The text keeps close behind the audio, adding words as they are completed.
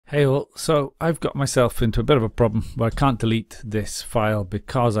Hey all, so I've got myself into a bit of a problem where I can't delete this file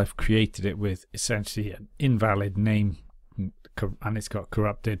because I've created it with essentially an invalid name and it's got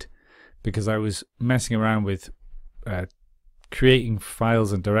corrupted because I was messing around with creating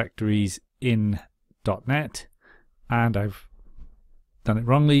files and directories in .NET, and I've done it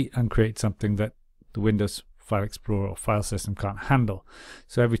wrongly and created something that the Windows File Explorer or file system can't handle.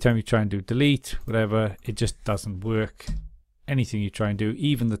 So every time you try and do delete, whatever, it just doesn't work. Anything you try and do,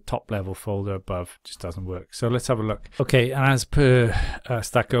 even the top level folder above, just doesn't work. So let's have a look. Okay, and as per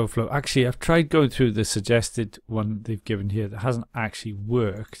Stack Overflow, actually I've tried going through the suggested one they've given here that hasn't actually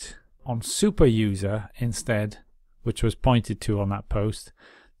worked. On super user instead, which was pointed to on that post,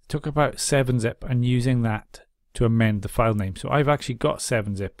 it took about 7-zip and using that to amend the file name. So I've actually got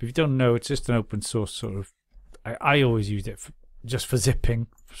 7-zip. If you don't know, it's just an open source sort of, I always used it just for zipping,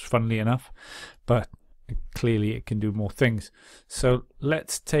 funnily enough, but clearly it can do more things. So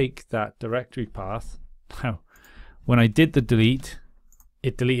let's take that directory path. Now, when I did the delete,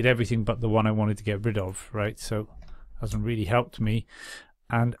 it deleted everything but the one I wanted to get rid of, right? So it hasn't really helped me.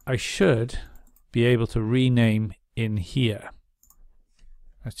 And I should be able to rename in here.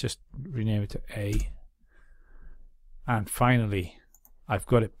 Let's just rename it to A. And finally, I've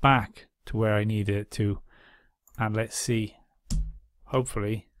got it back to where I needed it to. And let's see,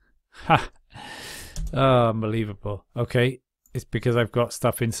 hopefully, oh, unbelievable. Okay, it's because I've got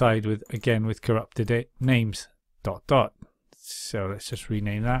stuff inside with, again, with corrupted names, ... So let's just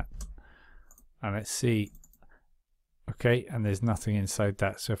rename that. And let's see. Okay, and there's nothing inside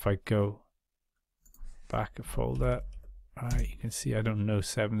that. So if I go back a folder, right, you can see I don't know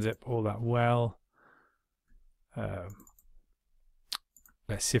 7-zip all that well.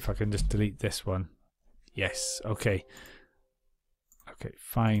 Let's see if I can just delete this one. Yes, okay. Okay,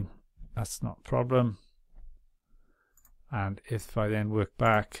 fine. That's not a problem. And if I then work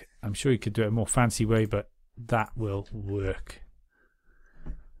back, I'm sure you could do it a more fancy way, but that will work.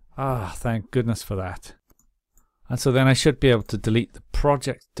 Ah, thank goodness for that. And so then I should be able to delete the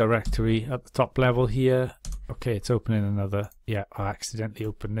project directory at the top level here. Okay, it's opening another. Yeah, I accidentally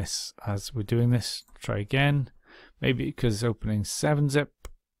opened this as we're doing this. Try again. Maybe because it's opening 7-zip.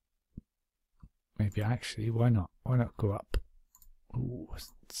 Maybe actually, why not? Why not go up? Ooh,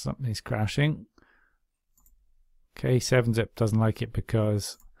 something's crashing. Okay, 7-zip doesn't like it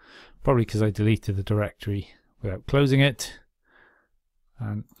because probably because I deleted the directory without closing it.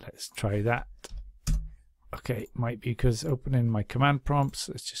 And let's try that. Okay, might be because opening my command prompts.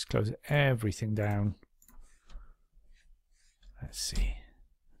 Let's just close everything down. Let's see.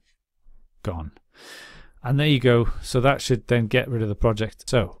 Gone. And there you go. So that should then get rid of the project.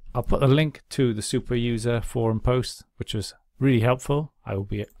 So I'll put a link to the super user forum post, which was really helpvoting. I will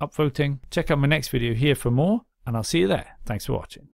be upvoting. Check out my next video here for more, and I'll see you there. Thanks for watching.